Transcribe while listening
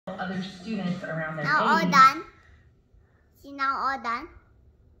other students around their Now all age. done. See, now all done.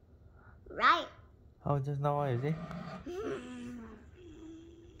 Right. How just now what is it?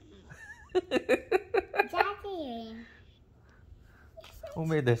 Daddy. Who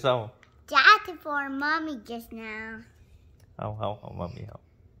made the sound? Daddy for mommy just now. How, mommy, how?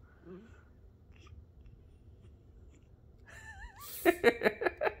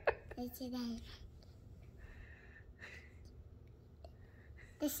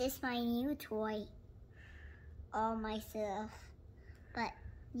 This is my new toy. All myself. But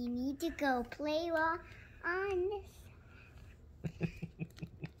you need to go play on this.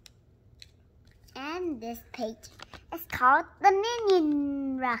 And this page is called the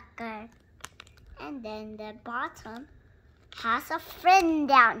Minion Rocker. And then the bottom has a friend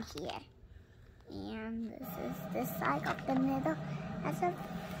down here. And this is the side of the middle has a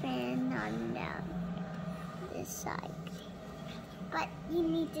friend on down this side. But you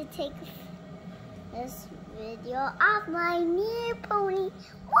need to take this video of my new pony.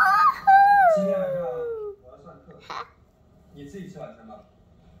 Woohoo!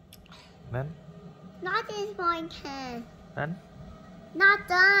 Then? Not this one can. Then? Not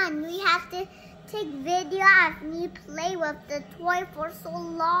done. We have to take video of me play with the toy for so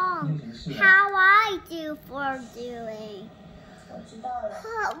long. How I do for doing.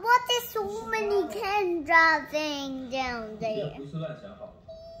 What is so many can driving down there?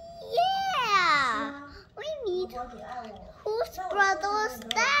 Yeah. We need. Whose brother is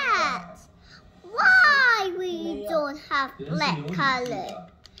that? Why we don't have black color?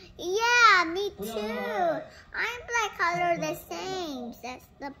 Yeah, me too. I'm black color the same as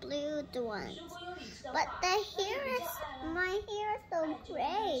the blue ones. But my hair is so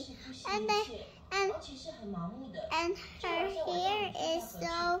gray. And her hair is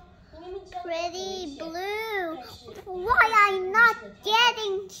so pretty blue. Why I'm not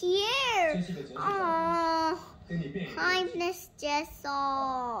getting here? Oh, kindness just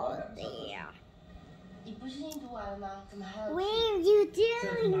all there. What are you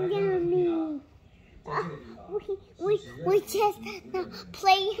doing, Yummy? We just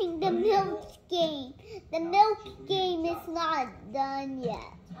playing the milk game. The milk game is not done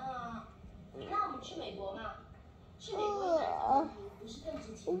yet.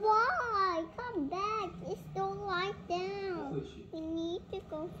 Why? Come back. It's don't lie down. We need to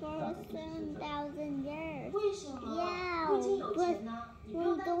go for 7,000 years. Yeah, but we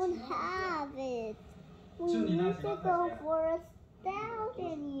don't have it. We need to go for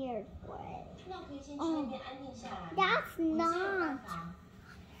 1,000 years for it. Oh, that's not.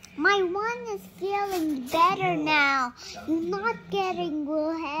 My one is feeling better now. You're not getting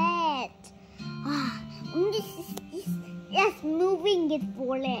ahead. I'm just moving it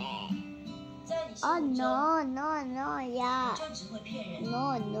for it. Oh no, yeah.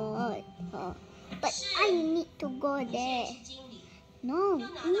 No. But I need to go there. No, you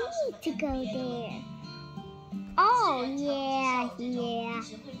need to go there. Oh yeah.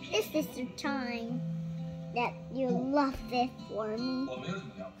 This is the time that you love it for me.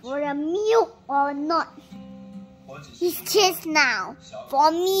 For a meal or not. It's just now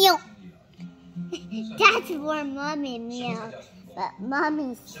for meal. That's for mommy meal. But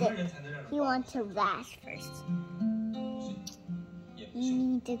mommy's sick. He wants to rest first. You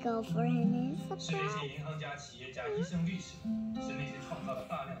need to go for an surprise.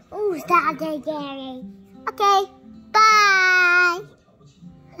 Oh, Saturday. Okay, bye.